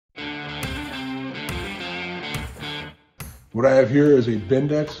What I have here is a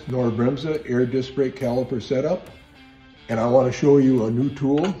Bendix Knorr-Bremse air disc brake caliper setup, and I want to show you a new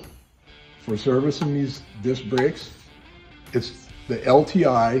tool for servicing these disc brakes. It's the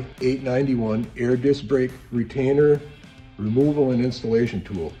LTI 891 air disc brake retainer removal and installation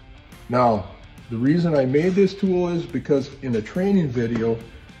tool. Now, the reason I made this tool is because in a training video,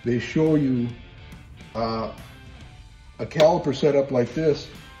 they show you a caliper setup like this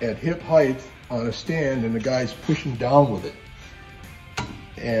at hip height on a stand, and the guy's pushing down with it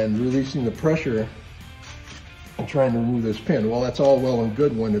and releasing the pressure and trying to remove this pin. Well, that's all well and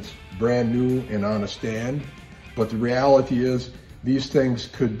good when it's brand new and on a stand, but the reality is these things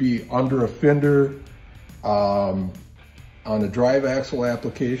could be under a fender, on a drive axle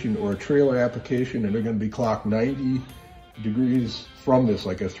application or a trailer application, and they're going to be clocked 90 degrees from this,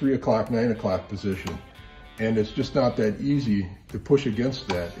 like a 3 o'clock, 9 o'clock position. And it's just not that easy to push against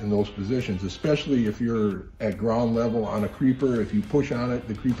that in those positions, especially if you're at ground level on a creeper. If you push on it,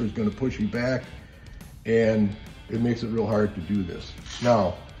 the creeper is going to push you back, and it makes it real hard to do this.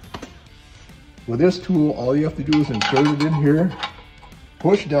 Now, with this tool, all you have to do is insert it in here,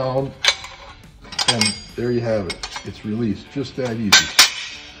 push down, and there you have it. It's released, just that easy.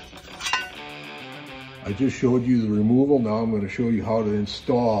 I just showed you the removal. Now I'm going to show you how to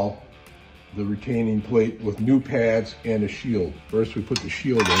install the retaining plate with new pads and a shield. First we put the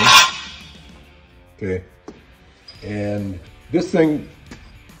shield in, okay, and this thing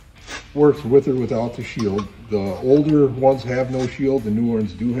works with or without the shield. The older ones have no shield, the new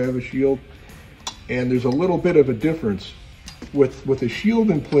ones do have a shield, and there's a little bit of a difference. With a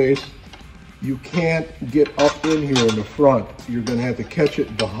shield in place, you can't get up in here in the front. You're going to have to catch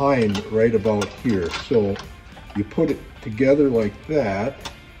it behind right about here. So you put it together like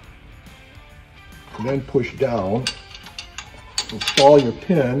that, and then push down, install your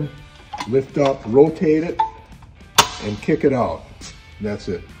pin, lift up, rotate it, and kick it out. And that's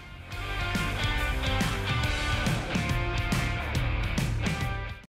it.